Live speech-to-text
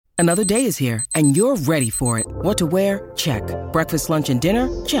Another day is here, and you're ready for it. What to wear? Check. Breakfast, lunch, and dinner?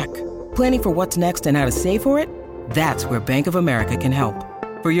 Check. Planning for what's next and how to save for it? That's where Bank of America can help.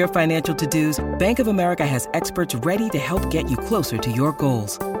 For your financial to-dos, Bank of America has experts ready to help get you closer to your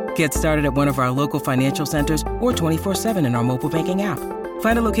goals. Get started at one of our local financial centers or 24/7 in our mobile banking app.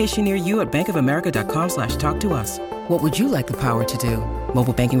 Find a location near you at bankofamerica.com/talktous. What would you like the power to do?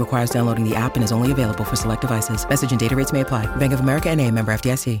 Mobile banking requires downloading the app and is only available for select devices. Message and data rates may apply. Bank of America N.A., member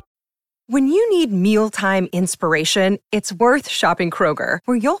FDIC. When you need mealtime inspiration, it's worth shopping Kroger,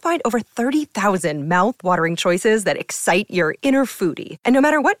 where you'll find over 30,000 mouth-watering choices that excite your inner foodie. And no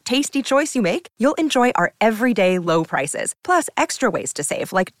matter what tasty choice you make, you'll enjoy our everyday low prices, plus extra ways to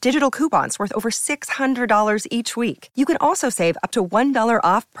save, like digital coupons worth over $600 each week. You can also save up to $1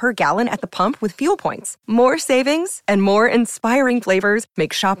 off per gallon at the pump with fuel points. More savings and more inspiring flavors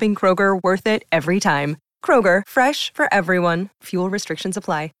make shopping Kroger worth it every time. Kroger, fresh for everyone. Fuel restrictions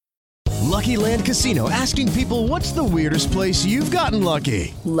apply. Lucky Land Casino, asking people, what's the weirdest place you've gotten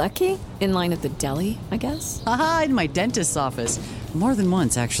lucky? Lucky? In line at the deli, I guess? Aha, in my dentist's office. More than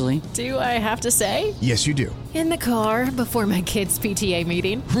once, actually. Do I have to say? Yes, you do. In the car before my kids' PTA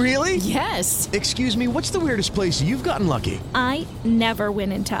meeting. Really? Yes. Excuse me, what's the weirdest place you've gotten lucky? I never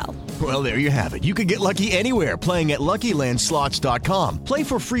win and tell. Well, there you have it. You can get lucky anywhere, playing at LuckyLandSlots.com. Play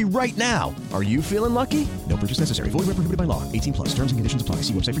for free right now. Are you feeling lucky? No purchase necessary. Void where prohibited by law. 18+. Terms and conditions apply.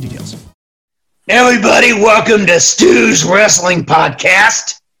 See website for details. Everybody, welcome to Stu's Wrestling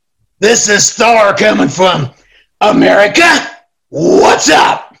Podcast. This is Thor coming from America. What's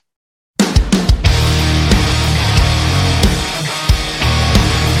up?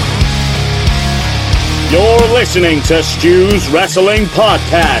 You're listening to Stu's Wrestling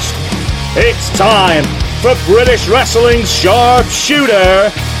Podcast. It's time for British Wrestling's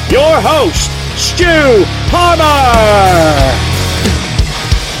sharpshooter, your host, Stu Harmer.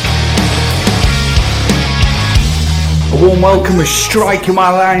 A warm welcome is striking my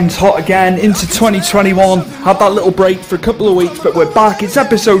lines hot again into 2021. Had that little break for a couple of weeks, but we're back. It's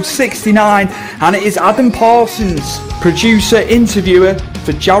episode 69, and it is Adam Parsons, producer, interviewer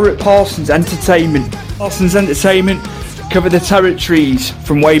for Jarrett Parsons Entertainment. Parsons Entertainment cover the territories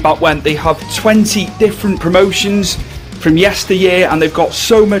from way back when. They have 20 different promotions from yesteryear, and they've got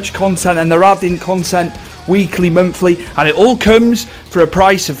so much content, and they're adding content weekly, monthly, and it all comes for a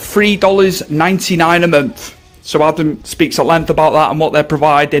price of $3.99 a month. So Adam speaks at length about that and what they're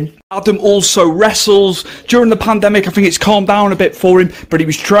providing. Adam also wrestles during the pandemic. I think it's calmed down a bit for him, but he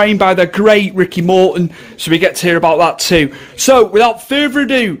was trained by the great Ricky Morton, so we get to hear about that too. So without further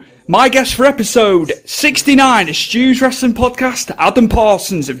ado, my guest for episode 69 of Stu's Wrestling Podcast, Adam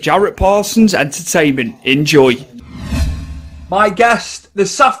Parsons of Jarrett Parsons Entertainment. Enjoy. My guest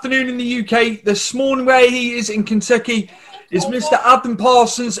this afternoon in the UK, this morning where he is in Kentucky, is Mr. Adam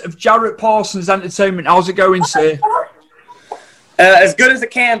Parsons of Jarrett Parsons Entertainment. How's it going, sir? As good as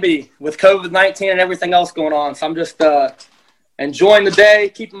it can be with COVID-19 and everything else going on. So I'm just enjoying the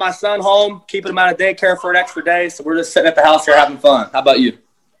day, keeping my son home, keeping him out of daycare for an extra day. So we're just sitting at the house here having fun. How about you?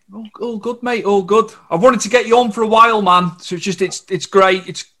 All good, mate. All good. I've wanted to get you on for a while, man. So it's great.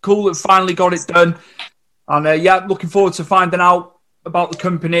 It's cool that finally got it done. And yeah, looking forward to finding out about the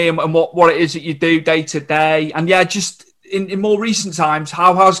company and what it is that you do day to day. And yeah, just in more recent times,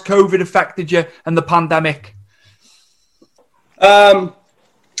 how has COVID affected you and the pandemic? Well,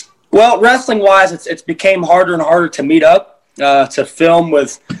 wrestling-wise, it's became harder and harder to meet up, to film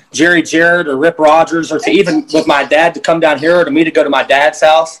with Jerry Jarrett or Rip Rogers, or to even with my dad to come down here, or to me to go to my dad's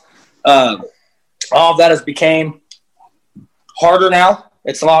house. All of that has became harder now.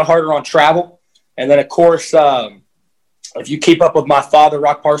 It's a lot harder on travel. And then, of course, if you keep up with my father,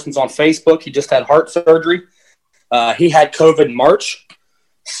 Rock Parsons, on Facebook, he just had heart surgery. He had COVID in March.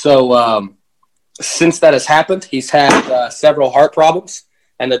 So since that has happened, he's had several heart problems.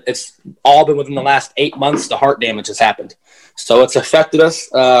 And it's all been within the last 8 months the heart damage has happened. So it's affected us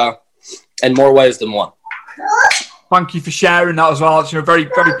in more ways than one. Thank you for sharing that as well. It's very,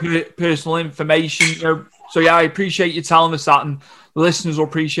 very personal information. So yeah, I appreciate you telling us that, and the listeners will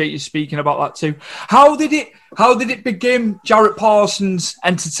appreciate you speaking about that too. How did it begin, Jarrett Parsons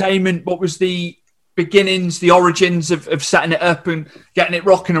Entertainment? What was the beginnings, the origins of setting it up and getting it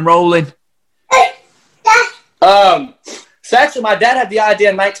rocking and rolling? So actually, my dad had the idea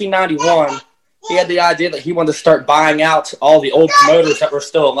in 1991. He had the idea that he wanted to start buying out all the old promoters that were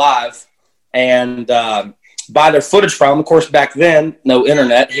still alive and buy their footage from. Of course, back then, no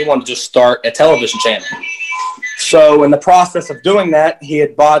internet. He wanted to just start a television channel. So in the process of doing that, he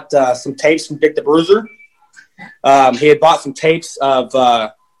had bought some tapes from Dick the Bruiser. He had bought some tapes of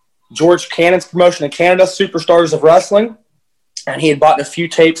George Cannon's promotion in Canada, Superstars of Wrestling. and he had bought a few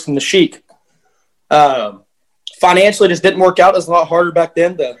tapes from the Sheik. Financially, it just didn't work out. It was a lot harder back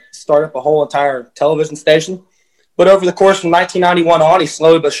then to start up a whole entire television station. But over the course from 1991 on, he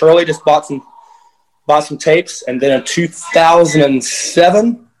slowly but surely just bought some tapes. And then in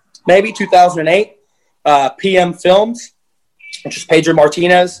 2007, maybe 2008, PM Films, which is Pedro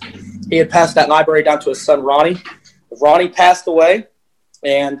Martinez, he had passed that library down to his son, Ronnie. Ronnie passed away,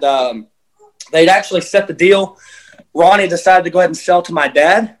 and they'd actually set the deal. Ronnie decided to go ahead and sell to my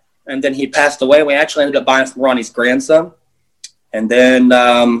dad, and then he passed away. We actually ended up buying from Ronnie's grandson. And then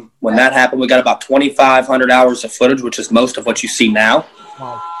when that happened, we got about 2,500 hours of footage, which is most of what you see now.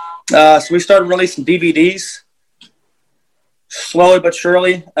 Wow. So we started releasing DVDs. Slowly but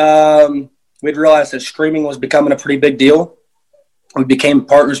surely, we'd realized that streaming was becoming a pretty big deal. We became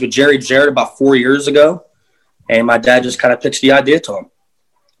partners with Jerry Jarrett about 4 years ago, and my dad just kind of pitched the idea to him. I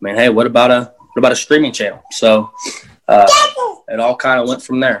mean, hey, what about a streaming channel? So it all kind of went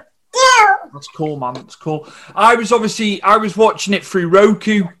from there. That's cool, man. That's cool. I was watching it through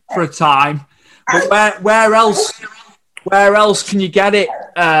Roku for a time, but where else can you get it?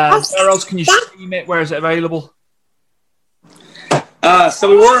 Where else can you stream it? Where is it available? So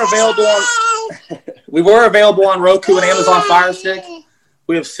we were available on Roku and Amazon Fire Stick.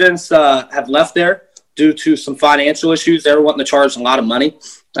 We have since have left there due to some financial issues. They were wanting to charge a lot of money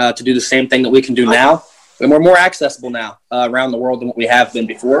to do the same thing that we can do now. And we're more accessible now around the world than what we have been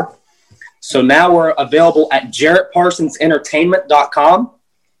before. So now we're available at JarrettParsonsEntertainment.com.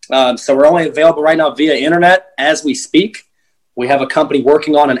 So we're only available right now via internet as we speak. We have a company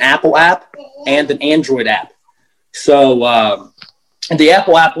working on an Apple app and an Android app. So the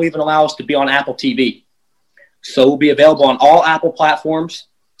Apple app will even allow us to be on Apple TV. So we'll be available on all Apple platforms,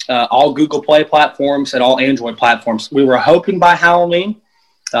 all Google Play platforms, and all Android platforms. We were hoping by Halloween.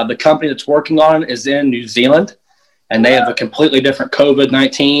 The company that's working on it is in New Zealand, and they have a completely different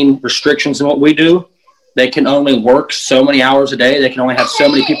COVID-19 restrictions than what we do. They can only work so many hours a day. They can only have so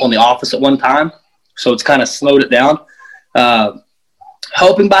many people in the office at one time. So it's kind of slowed it down.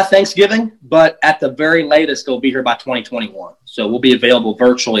 Hoping by Thanksgiving, but at the very latest, it'll be here by 2021. So we'll be available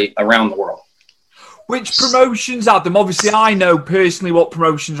virtually around the world. Which promotions, Adam? Obviously, I know personally what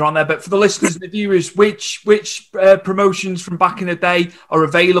promotions are on there, but for the listeners and the viewers, which promotions from back in the day are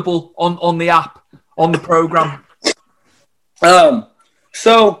available on the app, on the program?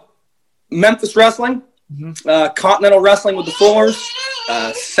 So Memphis Wrestling, Continental Wrestling with the Fullers,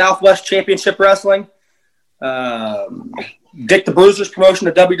 Southwest Championship Wrestling, Dick the Bruiser's promotion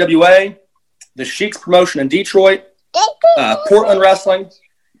at WWA, the Sheik's promotion in Detroit, Portland Wrestling,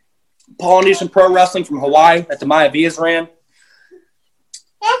 Polynesian Pro Wrestling from Hawaii that the Mayavias ran,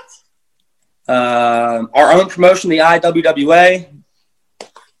 our own promotion, the IWWA,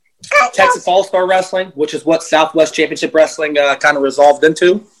 Texas All-Star Wrestling, which is what Southwest Championship Wrestling kind of resolved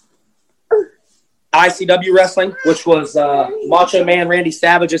into, ICW Wrestling, which was Macho Man Randy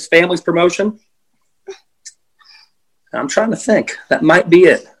Savage's family's promotion. I'm trying to think. That might be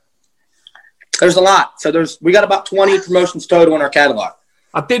it. There's a lot. So we got about 20 promotions total in our catalog.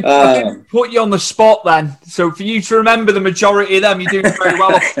 I did put you on the spot then. So for you to remember the majority of them, you're doing very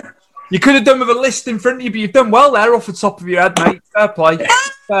well. You could have done with a list in front of you, but you've done well there off the top of your head, mate. Fair play.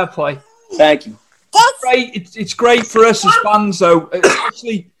 Fair play. Thank you. It's great for us as fans, though.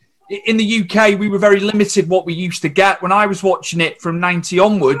 Especially in the UK, we were very limited what we used to get. When I was watching it from 90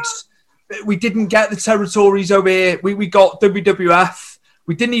 onwards, we didn't get the territories over here. We got WWF.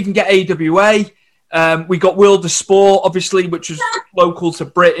 We didn't even get AWA. We got World of Sport, obviously, which was local to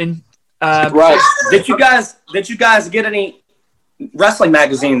Britain. Right. Did you guys get any wrestling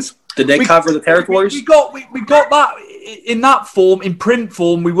magazines? Did they cover the territories? We got that in that form, in print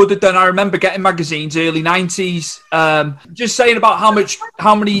form. We would have done. I remember getting magazines early 90s. Just saying about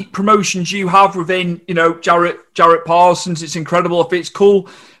how many promotions you have within, Jarrett Parsons. It's incredible. If it's cool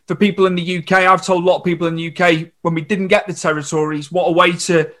for people in the UK, I've told a lot of people in the UK when we didn't get the territories, what a way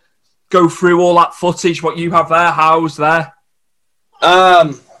to go through all that footage, what you have there, how's there?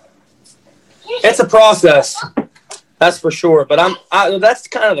 It's a process, that's for sure. But that's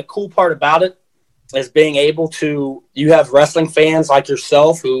kind of the cool part about it, is being able to, you have wrestling fans like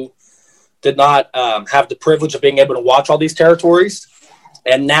yourself who did not have the privilege of being able to watch all these territories.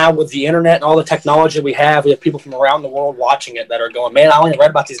 And now with the internet and all the technology we have people from around the world watching it that are going, man, I only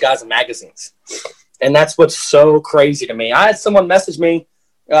read about these guys in magazines. And that's what's so crazy to me. I had someone message me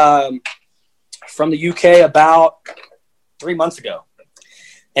from the UK about 3 months ago.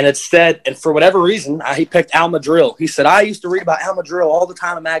 And it said, and for whatever reason, he picked Al Madrill. He said, I used to read about Al Madrill all the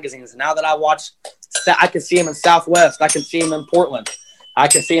time in magazines. And now that I watch, I can see him in Southwest. I can see him in Portland. I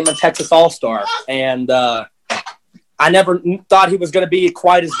can see him in Texas All-Star. And I never thought he was going to be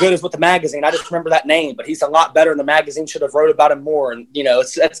quite as good as with the magazine. I just remember that name, but he's a lot better, and the magazine should have wrote about him more. And, you know,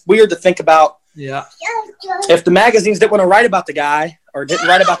 it's weird to think about. Yeah. If the magazines didn't want to write about the guy or didn't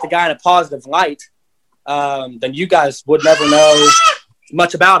write about the guy in a positive light, then you guys would never know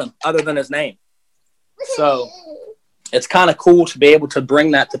much about him other than his name. So it's kind of cool to be able to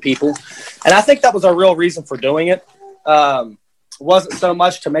bring that to people. And I think that was our real reason for doing it. It wasn't so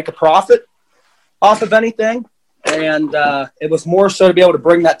much to make a profit off of anything. And it was more so to be able to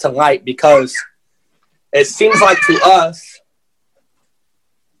bring that to light, because it seems like to us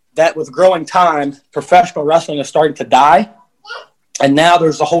that with growing time, professional wrestling is starting to die. And now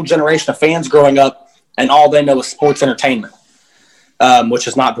there's a whole generation of fans growing up, and all they know is sports entertainment, which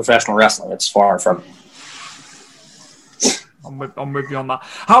is not professional wrestling. It's far from it. I'm with you on that.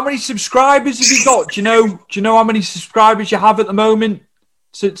 How many subscribers have you got? Do you know how many subscribers you have at the moment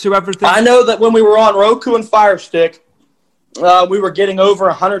to everything? I know that when we were on Roku and Fire Stick, we were getting over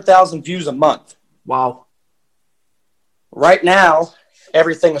 100,000 views a month. Wow. Right now,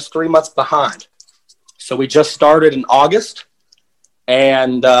 everything is 3 months behind. So we just started in August,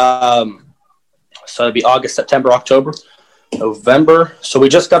 and so it'd be August, September, October, November. So we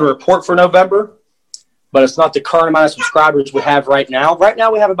just got a report for November, but it's not the current amount of subscribers we have right now. Right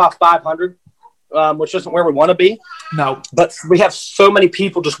now we have about 500, which isn't where we want to be. No. But we have so many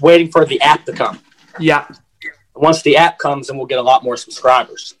people just waiting for the app to come. Yeah. Once the app comes, then we'll get a lot more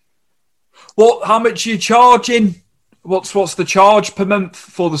subscribers. How much are you charging? What's the charge per month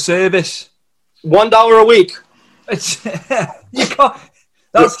for the service? $1 a week. It's you can't.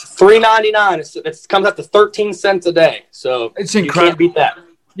 That's $3.99. It comes up to 13 cents a day. So it's incredible. You can't beat that.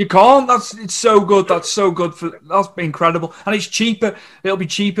 You can't. It's so good. That's so good that's incredible, and it's cheaper. It'll be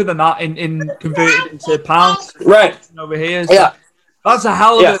cheaper than that in converted into pounds. Right over here. So yeah, that's a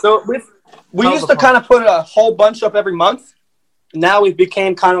hell of a. So we used to kind of put a whole bunch up every month. Now we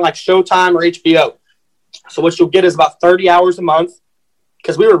became kind of like Showtime or HBO. So what you'll get is about 30 hours a month,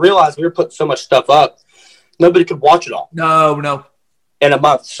 because we realized we were putting so much stuff up, nobody could watch it all. No. In a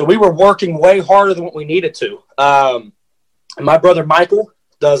month. So we were working way harder than what we needed to. And my brother Michael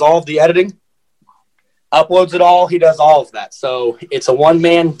does all of the editing, uploads it all. He does all of that. So it's a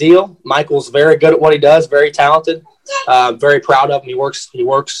one-man deal. Michael's very good at what he does, very talented, very proud of him. He works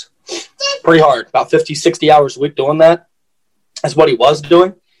pretty hard, about 50, 60 hours a week doing that. That's what he was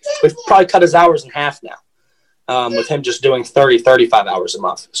doing. We've probably cut his hours in half now, with him just doing 30, 35 hours a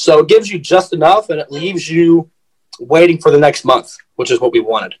month. So it gives you just enough, and it leaves you waiting for the next month, which is what we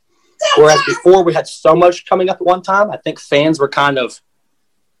wanted. Whereas before we had so much coming up at one time, I think fans were kind of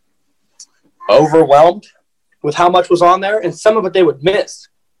overwhelmed with how much was on there, and some of it they would miss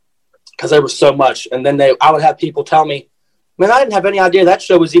because there was so much. And then I would have people tell me, man, I didn't have any idea that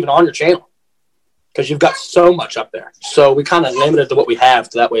show was even on your channel, because you've got so much up there. So we kind of limited to what we have,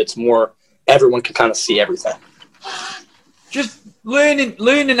 so that way it's more, everyone can kind of see everything. Just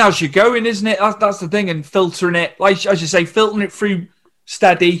learning as you're going, isn't it? That's the thing, and filtering it, like as you say, filtering it through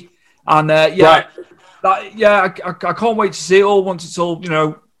steady. And right. I can't wait to see it all once it's all,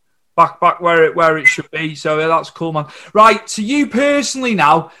 back where it should be. So yeah, that's cool, man. Right, so you personally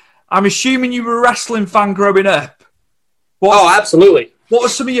now, I'm assuming you were a wrestling fan growing up. Absolutely. What are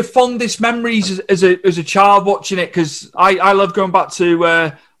some of your fondest memories as a child watching it? Because I love going back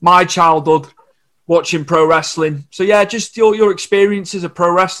to my childhood watching pro wrestling. So yeah, just your experiences of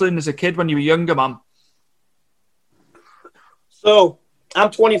pro wrestling as a kid when you were younger, man. So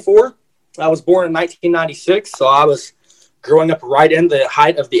I'm 24. I was born in 1996, so I was growing up right in the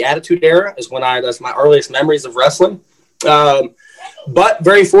height of the Attitude Era that's my earliest memories of wrestling. But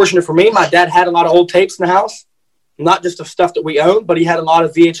very fortunate for me, my dad had a lot of old tapes in the house, not just of stuff that we owned, but he had a lot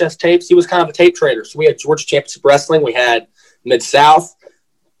of VHS tapes. He was kind of a tape trader. So we had Georgia Championship Wrestling. We had Mid-South,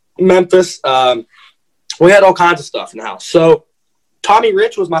 Memphis. We had all kinds of stuff in the house. So Tommy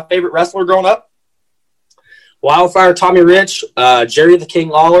Rich was my favorite wrestler growing up. Wildfire Tommy Rich, Jerry the King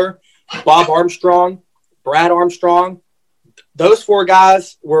Lawler, Bob Armstrong, Brad Armstrong. Those four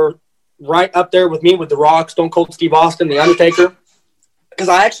guys were right up there with me with The Rock, Stone Cold Steve Austin, The Undertaker, because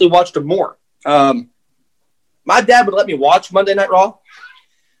I actually watched them more. My dad would let me watch Monday Night Raw,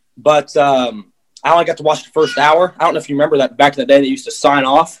 but I only got to watch the first hour. I don't know if you remember that back in the day they used to sign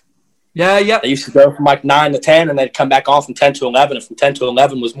off. Yeah. They used to go from like 9 to 10, and they'd come back on from 10 to 11, and from 10 to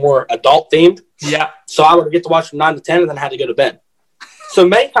 11 was more adult-themed. Yeah. So I would get to watch from 9 to 10 and then had to go to bed. So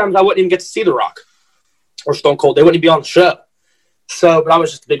many times I wouldn't even get to see The Rock or Stone Cold. They wouldn't even be on the show. But I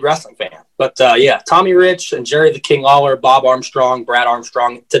was just a big wrestling fan. But, Tommy Rich and Jerry the King Lawler, Bob Armstrong, Brad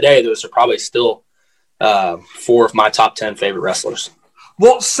Armstrong. Today, those are probably still 4 of my top 10 favorite wrestlers.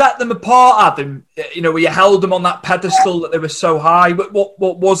 What set them apart, Adam? You know, where you held them on that pedestal that they were so high. What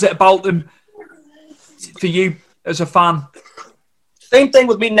was it about them for you as a fan? Same thing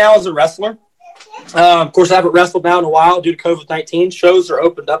with me now as a wrestler. Of course, I haven't wrestled now in a while due to COVID-19. Shows are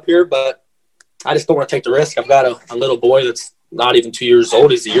opened up here, but I just don't want to take the risk. I've got a little boy that's not even 2 years old.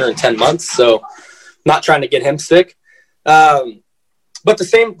 He's a year and 10 months, so not trying to get him sick. But the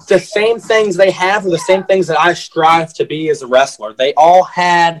same things they have are the same things that I strive to be as a wrestler. They all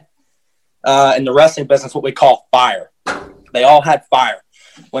had, in the wrestling business, what we call fire. They all had fire.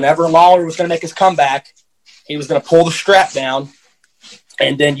 Whenever Lawler was going to make his comeback, he was going to pull the strap down,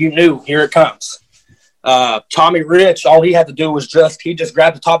 and then you knew, here it comes. Tommy Rich, all he had to do was he just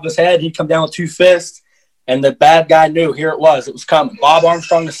grabbed the top of his head, he'd come down with 2 fists, and the bad guy knew, here it was coming. Bob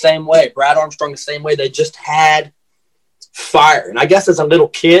Armstrong the same way, Brad Armstrong the same way. They just had fire. And I guess as a little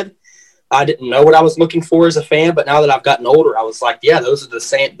kid, I didn't know what I was looking for as a fan, but now that I've gotten older, I was like, yeah, those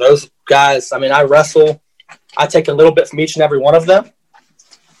guys. I mean, I wrestle, I take a little bit from each and every one of them.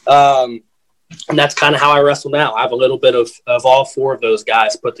 And that's kind of how I wrestle now. I have a little bit of all 4 of those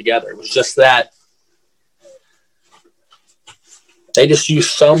guys put together. It was just that they just use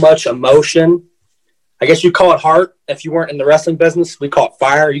so much emotion. I guess you call it heart. If you weren't in the wrestling business, we call it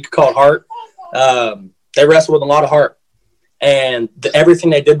fire. You could call it heart. They wrestle with a lot of heart. And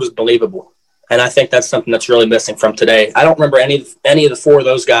everything they did was believable. And I think that's something that's really missing from today. I don't remember any of the 4 of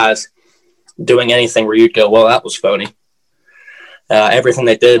those guys doing anything where you'd go, well, that was phony. Everything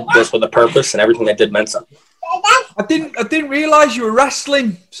they did was with a purpose, and everything they did meant something. I didn't realize you were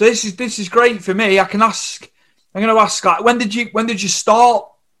wrestling. So this is great for me. I'm going to ask, like, when did you start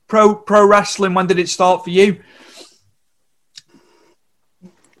pro wrestling? When did it start for you?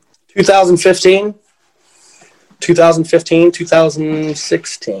 2015, 2016,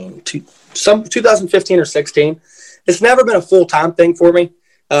 2015 or 16. It's never been a full-time thing for me.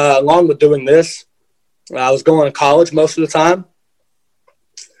 Along with doing this, I was going to college most of the time.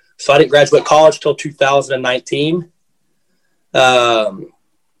 So I didn't graduate college until 2019. I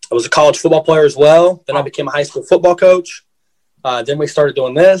was a college football player as well. Then I became a high school football coach. Then we started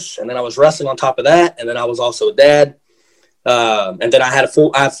doing this, and then I was wrestling on top of that, and then I was also a dad. And then I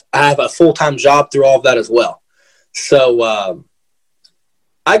have a full-time job through all of that as well. So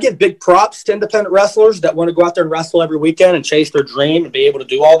I give big props to independent wrestlers that want to go out there and wrestle every weekend and chase their dream and be able to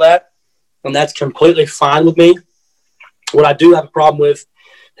do all that. And that's completely fine with me. What I do have a problem with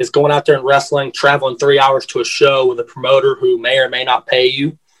is going out there and wrestling, traveling 3 hours to a show with a promoter who may or may not pay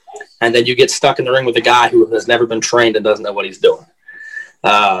you. And then you get stuck in the ring with a guy who has never been trained and doesn't know what he's doing.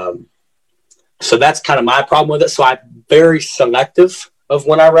 So that's kind of my problem with it. So I'm very selective of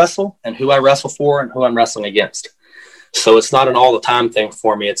when I wrestle and who I wrestle for and who I'm wrestling against. So it's not an all the time thing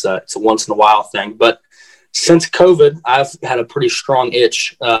for me. It's a once in a while thing. But since COVID, I've had a pretty strong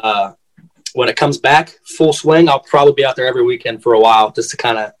itch. When it comes back full swing, I'll probably be out there every weekend for a while just to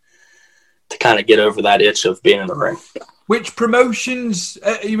kind of get over that itch of being in the ring. Which promotions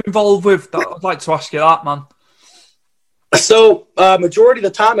are you involved with? I'd like to ask you that, man. So majority of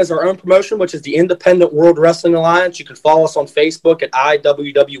the time is our own promotion, which is the Independent World Wrestling Alliance. You can follow us on Facebook at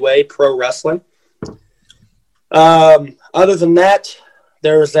IWWA Pro Wrestling. Other than that,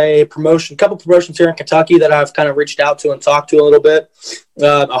 there's a couple promotions here in Kentucky that I've kind of reached out to and talked to a little bit.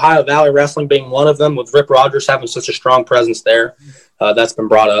 Ohio Valley Wrestling being one of them, with Rip Rogers having such a strong presence there. That's been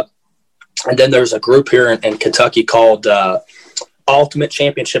brought up. And then there's a group here in Kentucky called Ultimate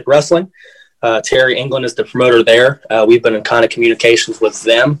Championship Wrestling. Terry England is the promoter there. We've been in kind of communications with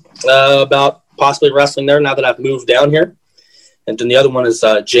them about possibly wrestling there now that I've moved down here. And then the other one is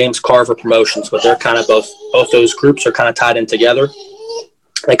James Carver Promotions, but they're kind of both those groups are kind of tied in together.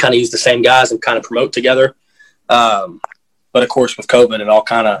 They kind of use the same guys and kind of promote together. But of course, with COVID, it all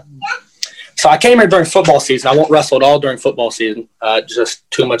kind of. So I came here during football season. I won't wrestle at all during football season. Just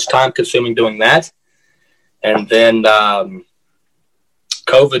too much time consuming doing that. And then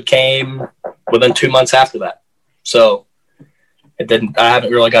COVID came within 2 months after that. So I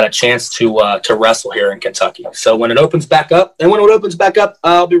haven't really got a chance to wrestle here in Kentucky. So when it opens back up,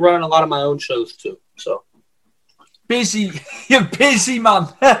 I'll be running a lot of my own shows too. So busy, you're busy, man.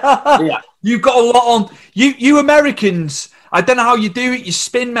 Yeah, you've got a lot on. You Americans, I don't know how you do it. You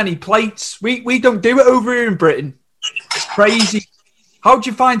spin many plates. We don't do it over here in Britain. It's crazy. How do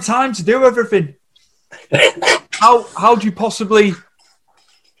you find time to do everything? How do you possibly?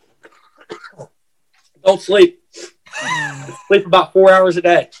 Don't sleep. Sleep about 4 hours a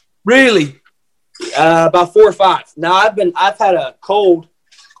day. Really? About 4 or 5. Now I've had a cold,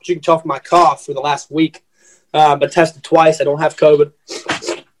 which you can tell from my cough, for the last week. But tested twice. I don't have COVID.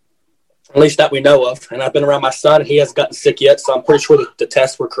 at least that we know of. And I've been around my son, and he hasn't gotten sick yet, so I'm pretty sure the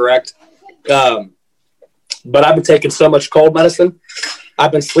tests were correct. But I've been taking so much cold medicine.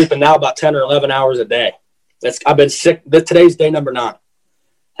 I've been sleeping now about 10 or 11 hours a day. I've been sick. Today's day number 9,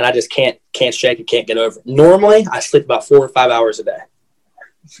 and I just can't shake it, can't get over it. Normally, I sleep about 4 or 5 hours a day.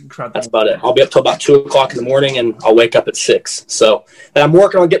 That's incredible. That's about it. I'll be up till about 2 o'clock in the morning, and I'll wake up at 6. So, and I'm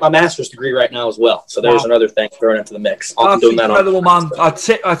working on getting my master's degree right now as well. So there's another thing thrown into the mix. That's incredible, man. I'd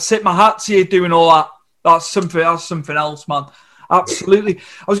sit my hat to you doing all that. That's something else, man. Absolutely.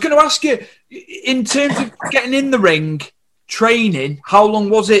 I was going to ask you, in terms of getting in the ring, training, how long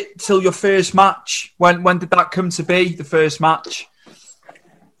was it till your first match? When did that come to be, the first match?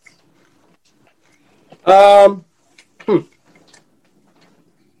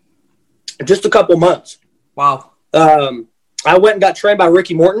 Just a couple months. Wow. I went and got trained by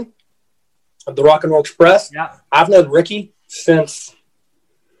Ricky Morton of the Rock and Roll Express. Yeah. I've known Ricky since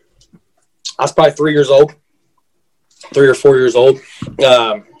I was probably 3 or 4 years old.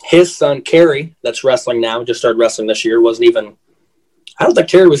 His son, Kerry, that's wrestling now, just started wrestling this year, I don't think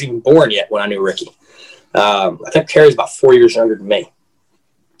Kerry was even born yet when I knew Ricky. I think Kerry's about 4 years younger than me.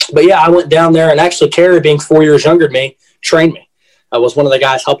 But yeah, I went down there, and actually Kerry, being 4 years younger than me, trained me. I was one of the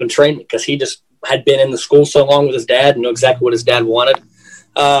guys helping train me because he just had been in the school so long with his dad and knew exactly what his dad wanted.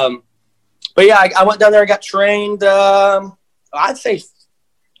 But yeah, I went down there and got trained, I'd say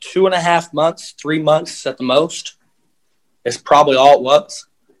 2.5 months, 3 months at the most. It's probably all it was.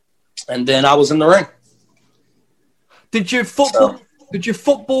 And then I was in the ring. Did your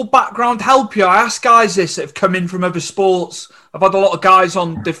football background help you? I ask guys this that have come in from other sports. I've had a lot of guys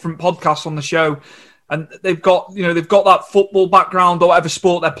on different podcasts on the show, and they've got that football background or whatever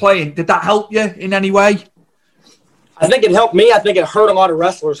sport they're playing. Did that help you in any way? I think it helped me. I think it hurt a lot of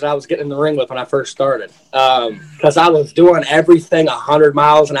wrestlers that I was getting in the ring with when I first started, because I was doing everything 100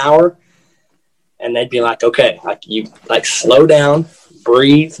 miles an hour, and they'd be like, "Okay, slow down,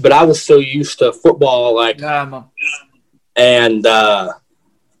 breathe." But I was so used to football, and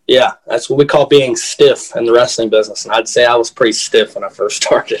that's what we call being stiff in the wrestling business. And I'd say I was pretty stiff when I first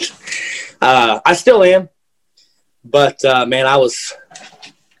started. I still am, but man, I was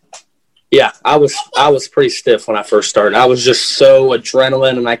pretty stiff when I first started. I was just so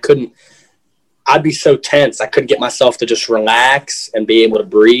adrenaline, and I'd be so tense. I couldn't get myself to just relax and be able to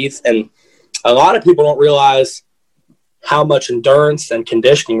breathe. And a lot of people don't realize how much endurance and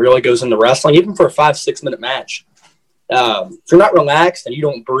conditioning really goes into wrestling, even for a 5-6 minute match. If you're not relaxed and you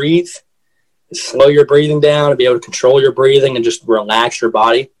don't breathe, slow your breathing down and be able to control your breathing and just relax your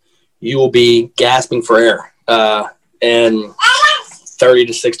body, you will be gasping for air in 30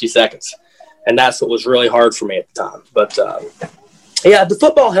 to 60 seconds. And that's what was really hard for me at the time. But, the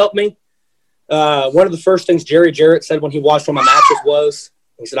football helped me. One of the first things Jerry Jarrett said when he watched one of my matches was,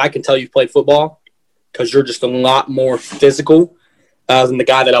 he said, "I can tell you've played football because you're just a lot more physical than the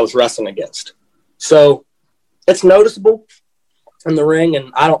guy that I was wrestling against." So it's noticeable in the ring,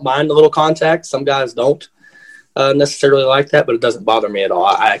 and I don't mind a little contact. Some guys don't necessarily like that, but it doesn't bother me at all.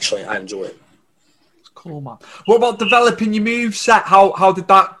 I enjoy it. Cool, man. What about developing your moveset?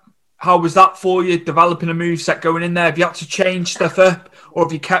 How was that for you, developing a moveset going in there? Have you had to change stuff up, or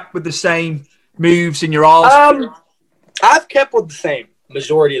have you kept with the same moves in your arsenal? I've kept with the same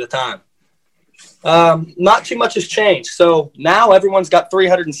majority of the time. Not too much has changed. So now everyone's got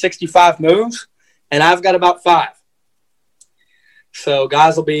 365 moves, and I've got about 5. So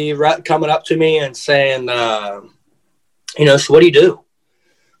guys will be coming up to me and saying, so what do you do?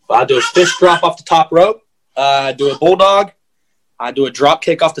 Well, I do a fish drop off the top rope. I do a bulldog. I do a drop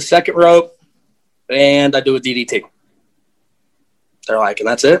kick off the second rope, and I do a DDT. They're like, and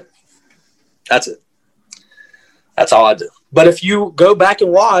that's it? That's it. That's all I do. But if you go back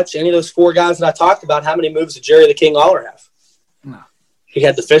and watch any of those 4 guys that I talked about, how many moves did Jerry the King Lawler have? No. He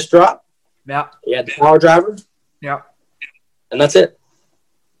had the fist drop. Yeah. He had the power driver. Yeah. And that's it.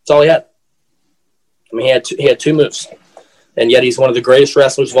 That's all he had. I mean, he had 2 moves. And yet he's one of the greatest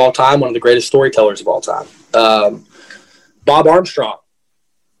wrestlers of all time, one of the greatest storytellers of all time. Bob Armstrong.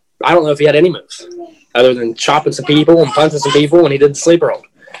 I don't know if he had any moves other than chopping some people and punching some people when he did the sleeper hold.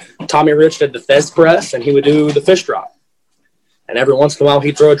 Tommy Rich did the Fez press, and he would do the fish drop. And every once in a while,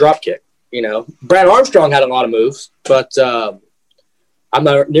 he'd throw a drop kick. Brad Armstrong had a lot of moves, but I'm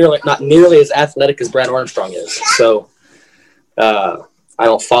not nearly as athletic as Brad Armstrong is. So I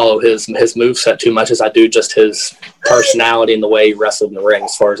don't follow his moveset too much as I do just his personality and the way he wrestled in the ring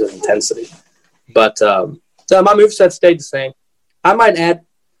as far as his intensity. But my moveset stayed the same. I might add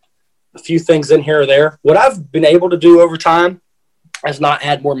a few things in here or there. What I've been able to do over time is not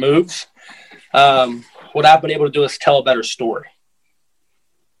add more moves. What I've been able to do is tell a better story.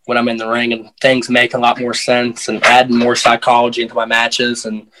 when I'm in the ring, and things make a lot more sense, and adding more psychology into my matches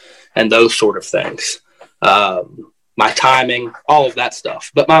and those sort of things. My timing, all of that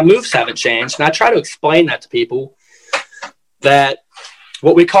stuff. But my moves haven't changed, and I try to explain that to people, that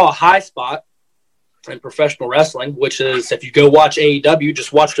what we call a high spot in professional wrestling, which is, if you go watch AEW,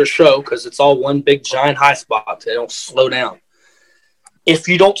 just watch their show, because it's all one big giant high spot. They don't slow down. If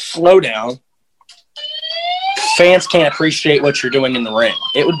you don't slow down, fans can't appreciate what you're doing in the ring.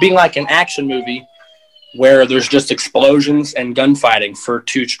 It would be like an action movie where there's just explosions and gunfighting for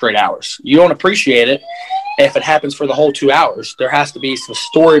 2 straight hours. You don't appreciate it if it happens for the whole 2 hours. There has to be some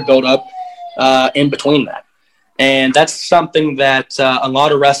story build up in between that. And that's something that a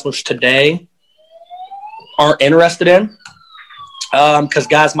lot of wrestlers today aren't interested in, because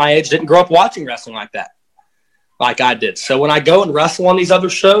guys my age didn't grow up watching wrestling like that, like I did. So when I go and wrestle on these other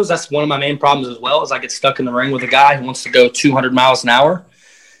shows, that's one of my main problems as well, is I get stuck in the ring with a guy who wants to go 200 miles an hour,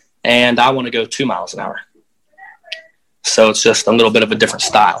 and I want to go 2 miles an hour. So it's just a little bit of a different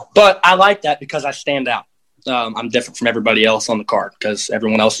style. But I like that because I stand out. I'm different from everybody else on the card, because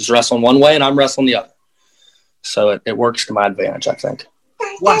everyone else is wrestling one way and I'm wrestling the other. So it works to my advantage, I think.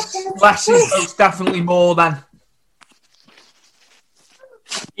 Less is definitely more then.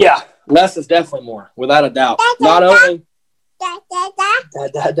 Yeah, less is definitely more, without a doubt. Not only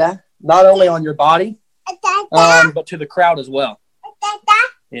on your body, but to the crowd as well.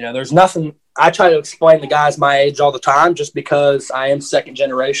 You know, there's nothing. I try to explain to guys my age all the time, just because I am second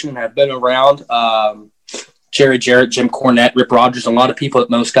generation and have been around Jerry Jarrett, Jim Cornette, Rip Rogers, a lot of people that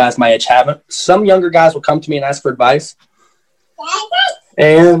most guys my age haven't. Some younger guys will come to me and ask for advice.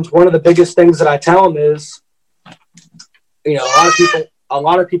 And one of the biggest things that I tell them is, you know, a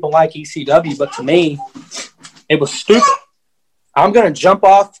lot of people like ECW, but to me, it was stupid. I'm going to jump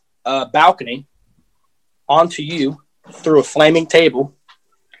off a balcony onto you through a flaming table,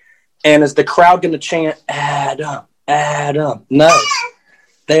 and is the crowd going to chant, add up, add up? No.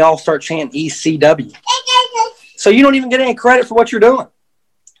 They all start chanting ECW. So you don't even get any credit for what you're doing.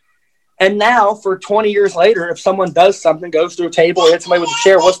 And now, for 20 years later, if someone does something, goes through a table, hits somebody with a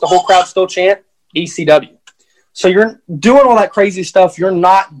chair, what's the whole crowd still chant? ECW. So you're doing all that crazy stuff. You're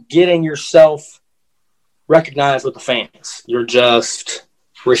not getting yourself recognized with the fans. You're just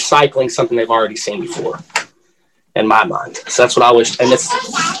recycling something they've already seen before, in my mind. So that's what I wish. And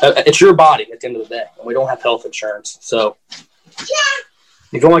it's your body at the end of the day. And we don't have health insurance. So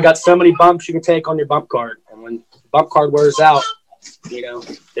you've only got so many bumps you can take on your bump card. And when the bump card wears out, you know,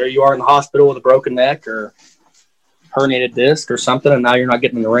 there you are in the hospital with a broken neck or herniated disc or something, and now you're not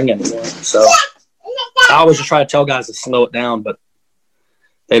getting in the ring anymore. So I always just try to tell guys to slow it down, but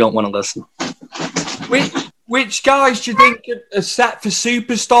they don't want to listen. Which guys do you think are set for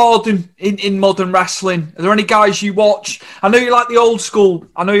superstardom in modern wrestling? Are there any guys you watch? I know you like the old school.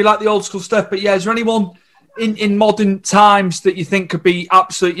 Stuff, but yeah, is there anyone in modern times that you think could be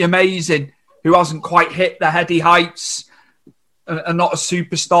absolutely amazing who hasn't quite hit the heady heights and not a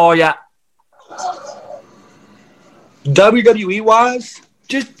superstar yet? WWE wise?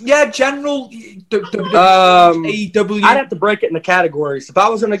 Just, yeah, general AEW. I'd have to break it into categories. If I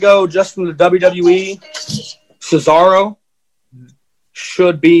was going to go just from the WWE, Cesaro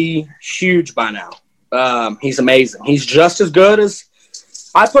should be huge by now. He's amazing. He's just as good as...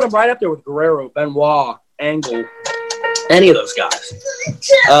 I put him right up there with Guerrero, Benoit, Angle, any of those guys.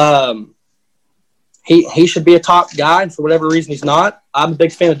 He should be a top guy, and for whatever reason he's not. I'm a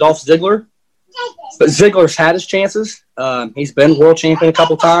big fan of Dolph Ziggler, but Ziggler's had his chances. He's been world champion a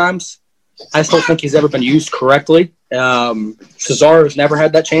couple times. I just don't think he's ever been used correctly. Cesaro's never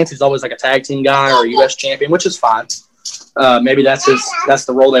had that chance. He's always like a tag team guy or a U.S. champion, which is fine. Maybe that's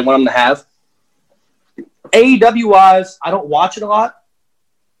the role they want him to have. AEW-wise, I don't watch it a lot.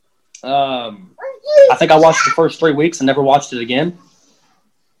 I think I watched the first 3 weeks and never watched it again.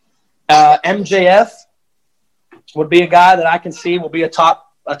 MJF would be a guy that I can see will be a top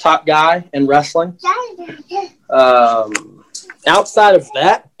guy in wrestling. Outside of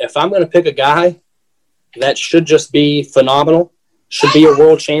that, if I'm going to pick a guy that should just be phenomenal, should be a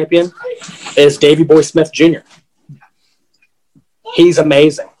world champion, is Davey Boy Smith Jr. He's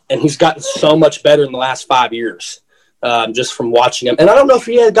amazing, and he's gotten so much better in the last 5 years, just from watching him. And I don't know if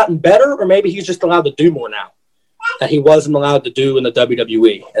he had gotten better or maybe he's just allowed to do more now that he wasn't allowed to do in the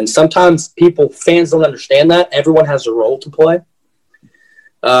WWE. And sometimes fans don't understand that. Everyone has a role to play.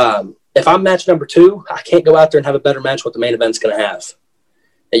 If I'm match number 2, I can't go out there and have a better match what the main event's going to have.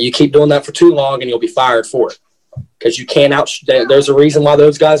 And you keep doing that for too long and you'll be fired for it. Because you can't there's a reason why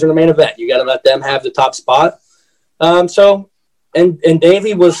those guys are in the main event. You got to let them have the top spot. And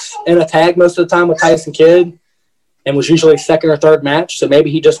Davey was in a tag most of the time with Tyson Kidd. and was usually second or third match. So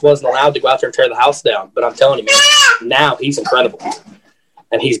maybe he just wasn't allowed to go out there and tear the house down. But I'm telling you, man, now he's incredible.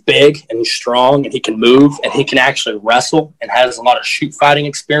 And he's big and he's strong and he can move and he can actually wrestle and has a lot of shoot fighting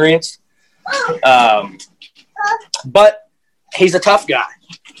experience. But he's a tough guy.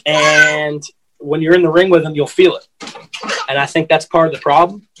 And when you're in the ring with him, you'll feel it. And I think that's part of the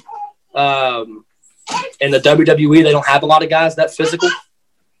problem. In the WWE, they don't have a lot of guys that physical.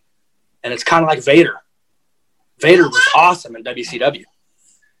 And it's kind of like Vader. Vader was awesome in WCW.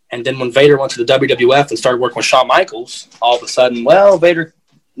 And then when Vader went to the WWF and started working with Shawn Michaels, all of a sudden, well, Vader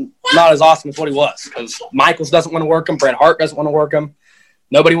not as awesome as what he was because Michaels doesn't want to work him. Bret Hart doesn't want to work him.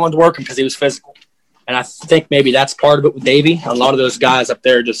 Nobody wanted to work him because he was physical. And I think maybe that's part of it with Davey. A lot of those guys up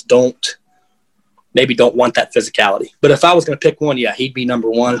there just don't want that physicality. But if I was going to pick one, yeah, he'd be number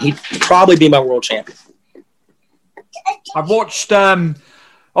one. He'd probably be my world champion. I've watched,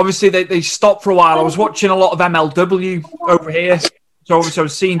 obviously they stopped for a while. I was watching a lot of MLW over here. So obviously I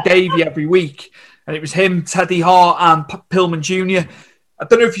was seeing Davey every week. And it was him, Teddy Hart, and Pillman Jr. I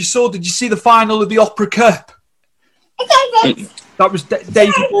don't know if you saw, did you see the final of the Opera Cup? That was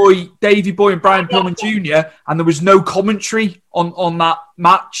Davey Boy and Brian Pillman Jr. And there was no commentary on that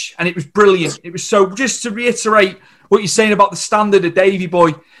match. And it was brilliant. It was so, just to reiterate what you're saying about the standard of Davey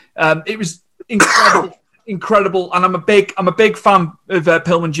Boy, it was incredible. And I'm a big fan of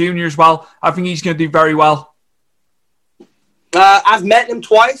Pillman Jr. as well. I think he's going to do very well. I've met him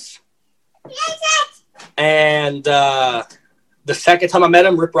twice. And the second time I met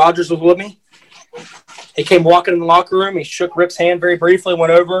him, Rip Rogers was with me. He came walking in the locker room. He shook Rip's hand very briefly,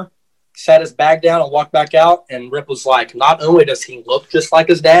 went over, sat his bag down, and walked back out. And Rip was like, not only does he look just like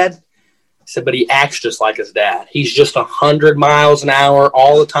his dad, he said, but he acts just like his dad. He's just 100 miles an hour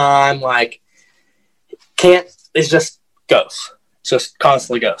all the time. Like, it just goes. Just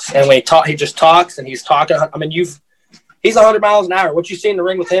constantly goes. And when he just talks and he's talking. I mean, he's 100 miles an hour. What you see in the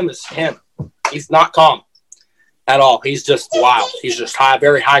ring with him is him. He's not calm at all. He's just wild. He's just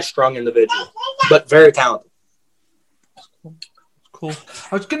very high-strung individual, but very talented. Cool.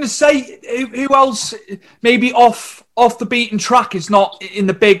 I was going to say, who else maybe off the beaten track is not in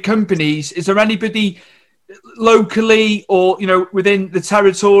the big companies? Is there anybody locally or, within the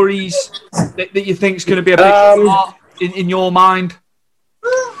territories that you think is going to be a big part in your mind?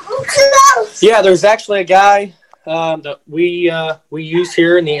 Yeah, there's actually a guy that we use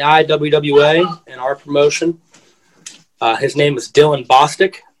here in the IWWA in our promotion. His name is Dylan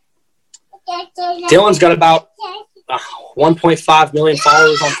Bostic. Dylan's got about 1.5 million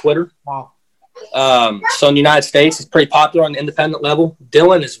followers on Twitter. Wow. So in the United States, he's pretty popular on the independent level.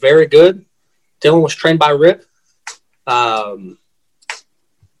 Dylan is very good. Dylan was trained by Rip. Dylan's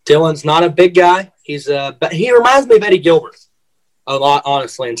not a big guy. He reminds me of Eddie Gilbert a lot,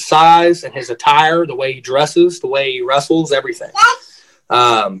 honestly, in size and his attire, the way he dresses, the way he wrestles, everything.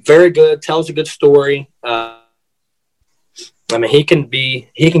 Very good. Tells a good story. I mean,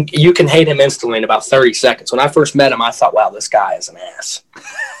 you can hate him instantly in about 30 seconds. When I first met him, I thought, wow, this guy is an ass.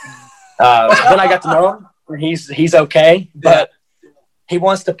 Then I got to know him. He's okay, but he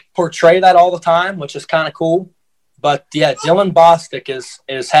wants to portray that all the time, which is kind of cool. But yeah, Dylan Bostic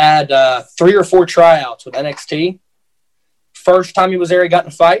has had 3 or 4 tryouts with NXT. First time he was there, he got in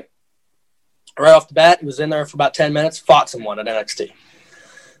a fight. Right off the bat, he was in there for about 10 minutes, fought someone at NXT.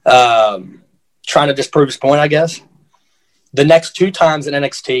 Trying to just prove his point, I guess. The next 2 times in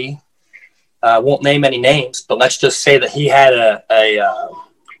NXT, won't name any names, but let's just say that he had a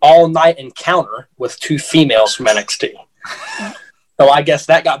all-night encounter with 2 females from NXT. So I guess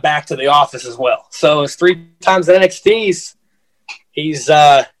that got back to the office as well. So it's 3 times in NXT. He's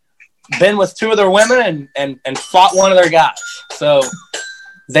been with 2 of their women and fought one of their guys. So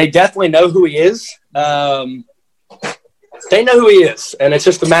they definitely know who he is. They know who he is, and it's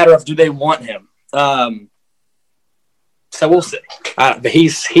just a matter of do they want him. So we'll see. But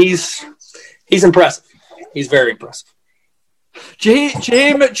he's impressive. He's very impressive. Do you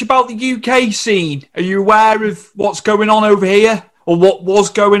hear much about the UK scene? Are you aware of what's going on over here, or what was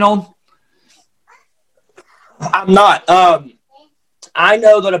going on? I'm not. I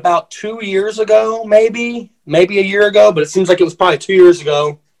know that about 2 years ago, maybe a year ago, but it seems like it was probably 2 years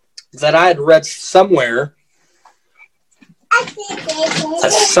ago, that I had read somewhere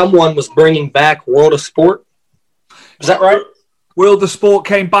that someone was bringing back World of Sport. Is that right? World of Sport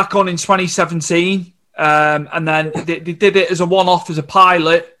came back on in 2017, and then they did it as a one-off, as a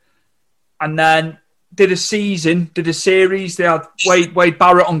pilot, and then did a series. They had Wade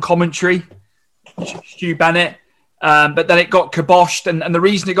Barrett on commentary, Stu Bennett, but then it got kiboshed, and the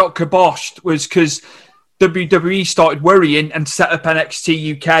reason it got kiboshed was because WWE started worrying and set up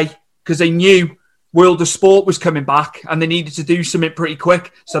NXT UK because they knew World of Sport was coming back, and they needed to do something pretty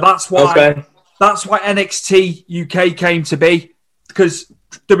quick. So that's why NXT UK came to be, because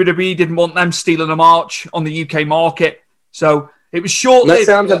WWE didn't want them stealing a march on the UK market. So it was short-lived. That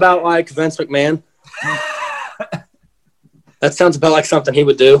sounds about like Vince McMahon. That sounds about like something he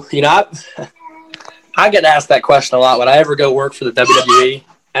would do. You know, I get asked that question a lot. Would I ever go work for the WWE?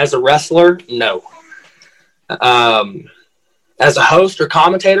 As a wrestler, no. As a host or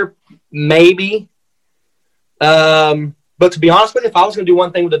commentator, maybe. But to be honest with you, if I was going to do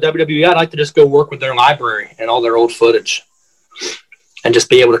one thing with the WWE, I'd like to just go work with their library and all their old footage and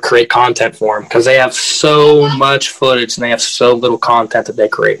just be able to create content for them, because they have so much footage and they have so little content that they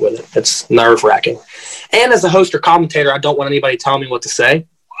create with it. It's nerve-wracking. And as a host or commentator, I don't want anybody telling me what to say.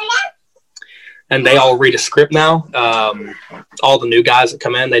 And they all read a script now. All the new guys that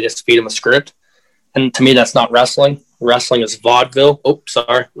come in, they just feed them a script. And to me, that's not wrestling. Wrestling is vaudeville. Oh,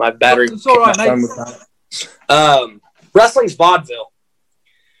 sorry. My battery. It's all right, mate. Wrestling's vaudeville.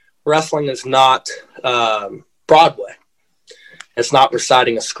 Wrestling is not Broadway. It's not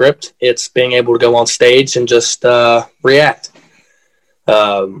reciting a script. It's being able to go on stage and just react.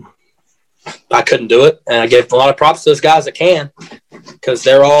 I couldn't do it, and I give a lot of props to those guys that can, because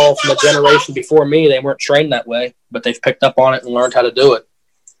they're all from a generation before me. They weren't trained that way, but they've picked up on it and learned how to do it.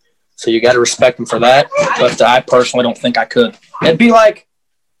 So you got to respect them for that, but I personally don't think I could. It'd be like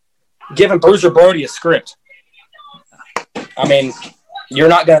giving Bruiser Brody a script. I mean, you're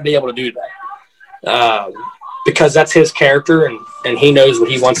not going to be able to do that. Because that's his character, and he knows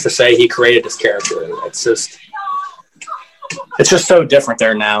what he wants to say. He created this character. And it's just so different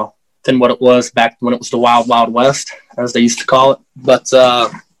there now than what it was back when it was the Wild Wild West, as they used to call it. But,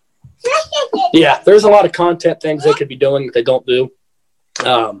 yeah, there's a lot of content things they could be doing that they don't do,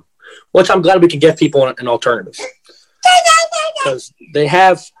 which I'm glad we can give people an alternative. Because they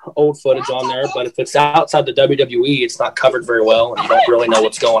have old footage on there, but if it's outside the WWE, it's not covered very well, and you don't really know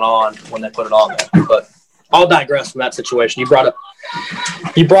what's going on when they put it on there. But I'll digress from that situation. You brought up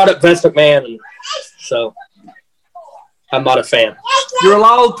Vince McMahon, and so I'm not a fan. You're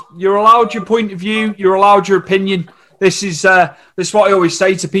allowed your point of view. You're allowed your opinion. This is what I always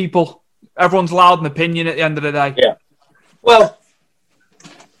say to people. Everyone's allowed an opinion at the end of the day. Yeah. Well,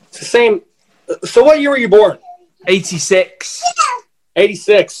 it's the same. So what year were you born? 86.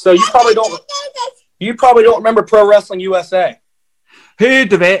 86. So you probably don't remember Pro Wrestling USA.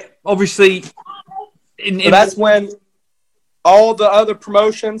 Heard of it, obviously. So that's when all the other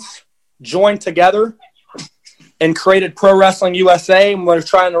promotions joined together and created Pro Wrestling USA, and was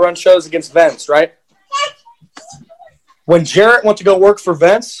trying to run shows against Vince, right? When Jarrett went to go work for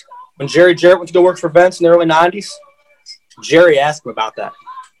Vince, when Jerry Jarrett went to go work for Vince in the early 90s, Jerry asked him about that.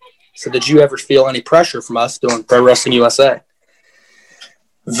 So did you ever feel any pressure from us doing Pro Wrestling USA?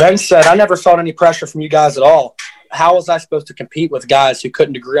 Vince said, I never felt any pressure from you guys at all. How was I supposed to compete with guys who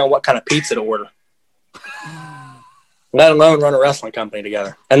couldn't agree on what kind of pizza to order? Let alone run a wrestling company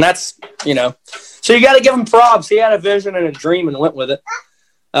together. And that's, so you got to give him props. He had a vision and a dream and went with it.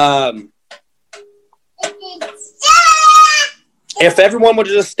 If everyone would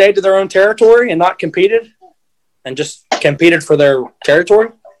have just stayed to their own territory and not competed, and just competed for their territory,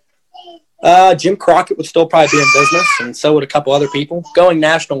 Jim Crockett would still probably be in business, and so would a couple other people. Going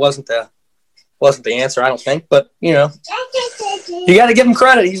national wasn't the answer, I don't think. But, you got to give him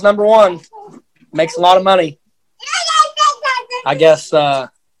credit. He's number one. Makes a lot of money. I guess I'll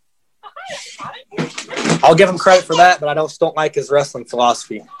give him credit for that, but I just don't like his wrestling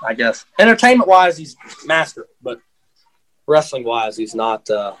philosophy, I guess. Entertainment-wise, he's master, but wrestling-wise, he's not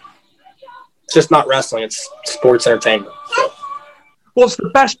it's just not wrestling. It's sports entertainment. So. What's the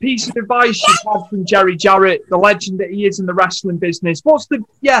best piece of advice you've had from Jerry Jarrett, the legend that he is in the wrestling business? What's the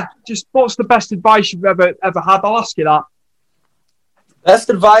best advice you've ever had? I'll ask you that. Best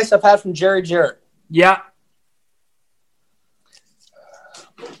advice I've had from Jerry Jarrett. Yeah.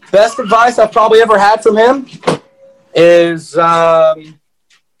 Best advice I've probably ever had from him is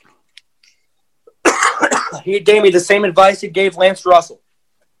he gave me the same advice he gave Lance Russell,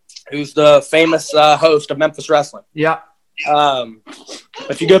 who's the famous host of Memphis Wrestling. Yeah.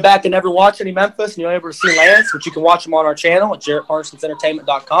 If you go back and never watch any Memphis and you're able to see Lance, which you can watch him on our channel at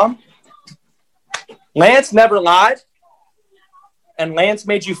JarrettParsonsEntertainment.com, Lance never lied, and Lance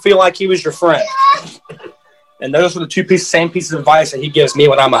made you feel like he was your friend. And those are the same pieces of advice that he gives me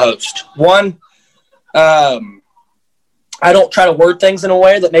when I'm a host. One, I don't try to word things in a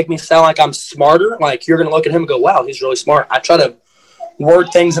way that make me sound like I'm smarter. Like you're going to look at him and go, wow, he's really smart. I try to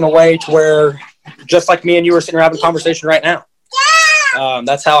word things in a way to where, just like me and you are sitting here having a conversation right now.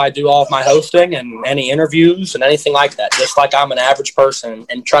 That's how I do all of my hosting and any interviews and anything like that, just like I'm an average person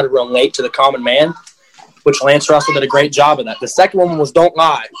and try to relate to the common man, which Lance Russell did a great job of that. The second one was don't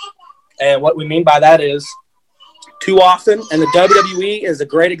lie. And what we mean by that is too often, and the WWE is a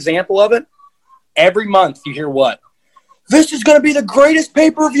great example of it, every month you hear what? This is going to be the greatest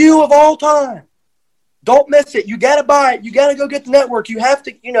pay-per-view of all time. Don't miss it. You got to buy it. You got to go get the network. You have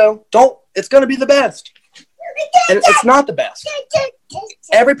to, it's going to be the best. And it's not the best.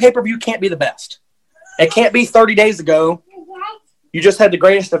 Every pay-per-view can't be the best. It can't be 30 days ago. You just had the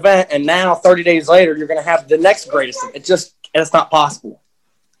greatest event, and now 30 days later, you're going to have the next greatest. It's not possible.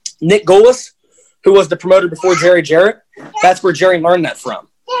 Nick Gullis, who was the promoter before Jerry Jarrett, that's where Jerry learned that from.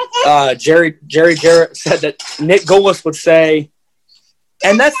 Jerry Jarrett said that Nick Gullis would say,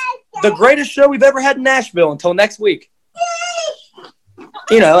 and that's the greatest show we've ever had in Nashville until next week.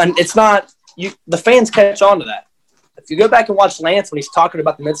 And it's not – the fans catch on to that. If you go back and watch Lance when he's talking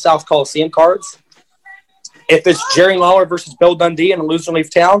about the Mid-South Coliseum cards, if it's Jerry Lawler versus Bill Dundee in a loser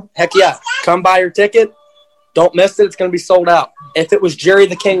leave town, heck yeah, come buy your ticket. Don't miss it. It's going to be sold out. If it was Jerry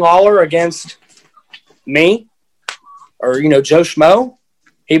the King Lawler against me or, Joe Schmo,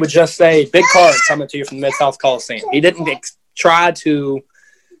 he would just say, big card coming to you from the Mid-South Coliseum. He didn't try to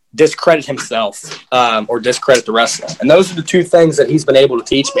discredit himself or discredit the wrestler. And those are the two things that he's been able to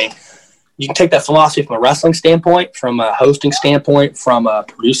teach me. You can take that philosophy from a wrestling standpoint, from a hosting standpoint, from a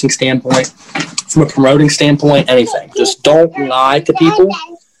producing standpoint, from a promoting standpoint, anything. Just don't lie to people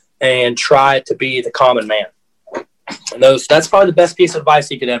and try to be the common man. And that's probably the best piece of advice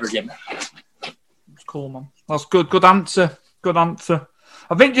he could ever give me. That's cool, man. That's good. Good answer. Good answer.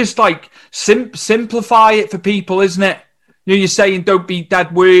 I think just simplify it for people, isn't it? You're saying don't be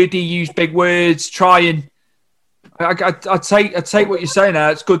that wordy, use big words, try and I'd take what you're saying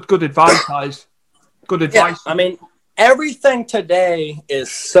there. It's good advice, guys. Good advice. Yeah, I mean, everything today is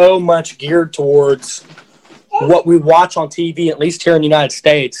so much geared towards what we watch on TV, at least here in the United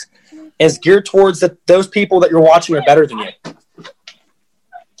States, is geared towards that those people that you're watching are better than you.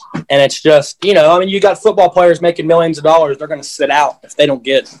 And it's just, you got football players making millions of dollars. They're going to sit out if they don't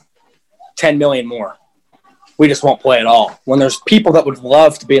get 10 million more. We just won't play at all. When there's people that would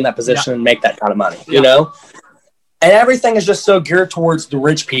love to be in that position and make that kind of money, And everything is just so geared towards the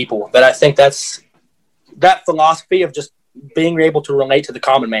rich people that I think that philosophy of just being able to relate to the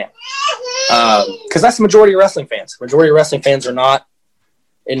common man. Because that's the majority of wrestling fans. The majority of wrestling fans are not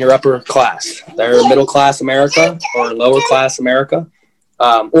in your upper class. They're middle class America or lower class America.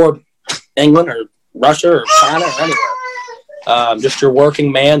 Or England or Russia or China or anywhere. Just your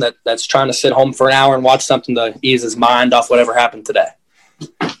working man that's trying to sit home for an hour and watch something to ease his mind off whatever happened today.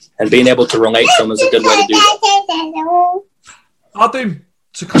 And being able to relate to them is a good way to do that. Adam,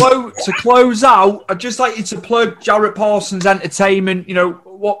 to close out, I'd just like you to plug Jarrett Parsons Entertainment,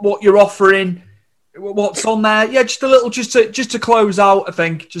 what you're offering, what's on there. Yeah, just a little, just to close out, I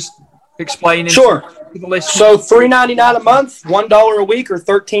think, just explaining. Sure. So $3.99 a month, $1 a week, or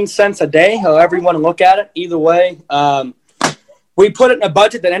 13 cents a day, however you want to look at it. Either way, we put it in a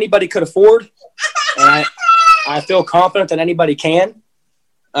budget that anybody could afford, and I feel confident that anybody can.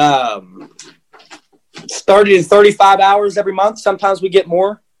 Started in 35 hours every month. Sometimes we get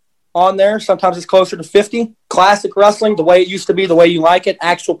more on there. Sometimes it's closer to 50. Classic wrestling, the way it used to be, the way you like it.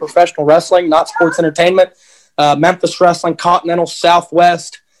 Actual professional wrestling, not sports entertainment. Memphis Wrestling, Continental,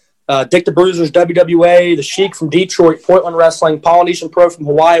 Southwest. Dick the Bruiser's WWA, the Sheik from Detroit, Portland Wrestling, Polynesian Pro from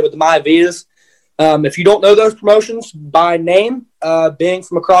Hawaii with the Maivias. If you don't know those promotions by name, being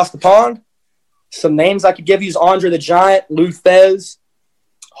from across the pond, some names I could give you is Andre the Giant, Lou Thez,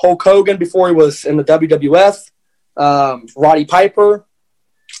 Hulk Hogan before he was in the WWF, Roddy Piper,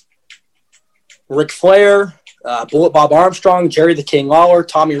 Ric Flair, Bullet Bob Armstrong, Jerry the King Lawler,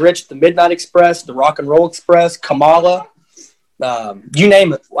 Tommy Rich, the Midnight Express, the Rock and Roll Express, Kamala. You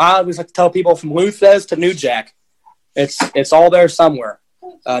name it. I always like to tell people from Lou Thez to New Jack. It's all there somewhere.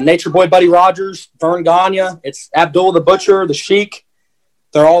 Nature Boy Buddy Rogers, Vern Gagne, it's Abdullah the Butcher, the Sheik.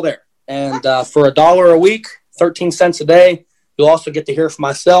 They're all there. And for $1 a week, 13 cents a day, you'll also get to hear from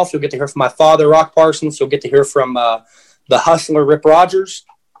myself. You'll get to hear from my father, Rock Parsons. You'll get to hear from the Hustler, Rip Rogers.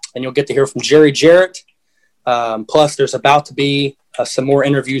 And you'll get to hear from Jerry Jarrett. Plus, there's about to be some more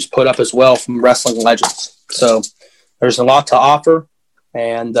interviews put up as well from wrestling legends. So there's a lot to offer.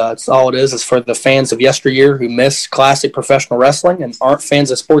 And it's all it is for the fans of yesteryear who miss classic professional wrestling and aren't fans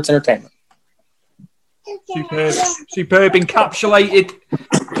of sports entertainment. Superb.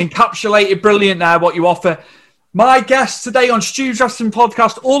 Encapsulated brilliant there, what you offer. My guest today on Stu's Wrestling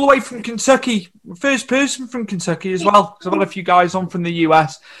Podcast, all the way from Kentucky, first person from Kentucky as well, because I've had a few guys on from the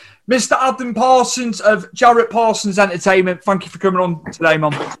US. Mr. Adam Parsons of Jarrett Parsons Entertainment. Thank you for coming on today,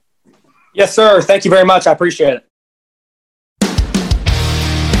 man. Yes, sir. Thank you very much. I appreciate it.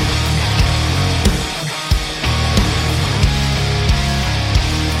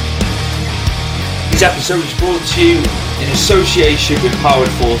 This episode is brought to you in association with Powered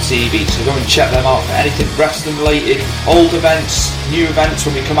 4 TV, so go and check them out for anything wrestling related, old events, new events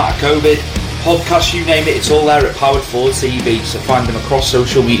when we come out of COVID, podcasts, you name it, it's all there at Powered 4 TV, so find them across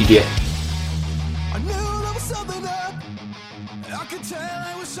social media. I knew there was something up, I could tell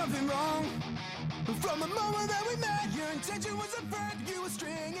there was something wrong. From the moment that we met, your intention was a friend, you were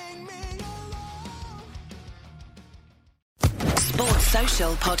stringing me along. Sports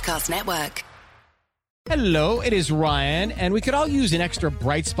Social Podcast Network. Hello, it is Ryan, and we could all use an extra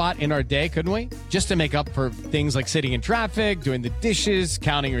bright spot in our day, couldn't we? Just to make up for things like sitting in traffic, doing the dishes,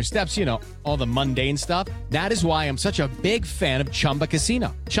 counting your steps, you know, all the mundane stuff. That is why I'm such a big fan of Chumba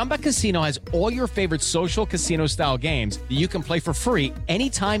Casino. Chumba Casino has all your favorite social casino-style games that you can play for free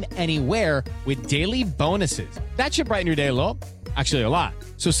anytime, anywhere with daily bonuses. That should brighten your day a little. Actually, a lot.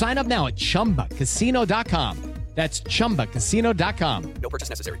 So sign up now at ChumbaCasino.com. That's ChumbaCasino.com. No purchase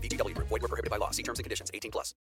necessary. VGW Group. Void where prohibited by law. See terms and conditions. 18+.